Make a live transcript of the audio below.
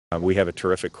We have a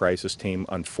terrific crisis team,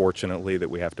 unfortunately, that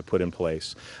we have to put in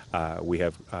place. We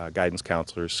have guidance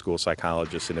counselors, school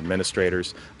psychologists, and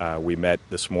administrators. We met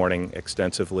this morning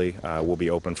extensively. We'll be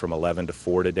open from 11 to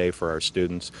 4 today for our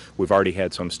students. We've already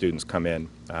had some students come in,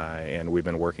 and we've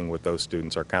been working with those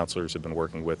students. Our counselors have been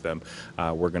working with them.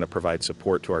 We're going to provide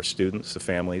support to our students, the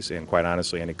families, and quite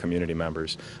honestly, any community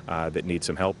members that need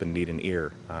some help and need an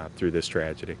ear through this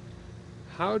tragedy.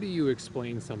 How do you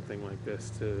explain something like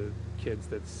this to kids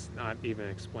that's not even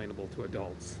explainable to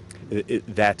adults?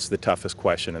 That's the toughest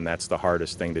question, and that's the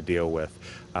hardest thing to deal with.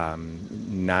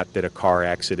 Not that a car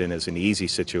accident is an easy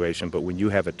situation, but when you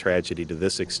have a tragedy to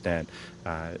this extent,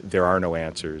 there are no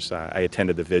answers. I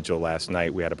attended the vigil last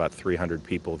night. We had about 300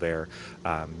 people there.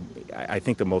 I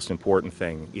think the most important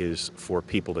thing is for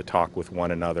people to talk with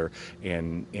one another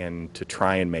and to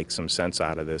try and make some sense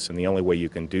out of this. And the only way you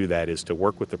can do that is to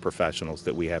work with the professionals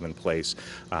that we have in place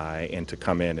and to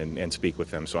come in and speak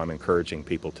with them. So I'm encouraging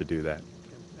people to do that.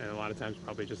 And a lot of times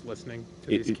probably just listening to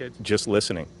these kids. Just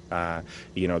listening.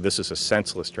 This is a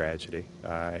senseless tragedy,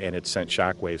 and it sent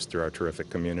shockwaves through our terrific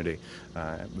community.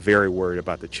 Very worried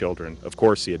about the children, of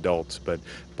course the adults, but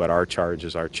our charge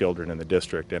is our children in the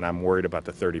district, and I'm worried about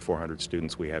the 3,400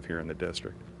 students we have here in the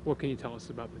district. What can you tell us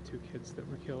about the two kids that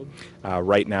were killed?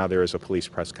 Right now there is a police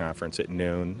press conference at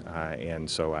noon, and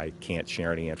so I can't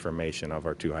share any information of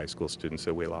our two high school students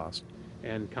that we lost.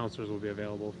 And counselors will be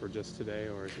available for just today,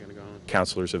 or is it going to go on?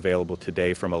 Counselors available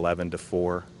today from 11 to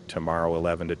 4, tomorrow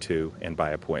 11 to 2, and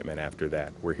by appointment after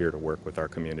that. We're here to work with our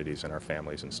communities and our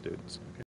families and students.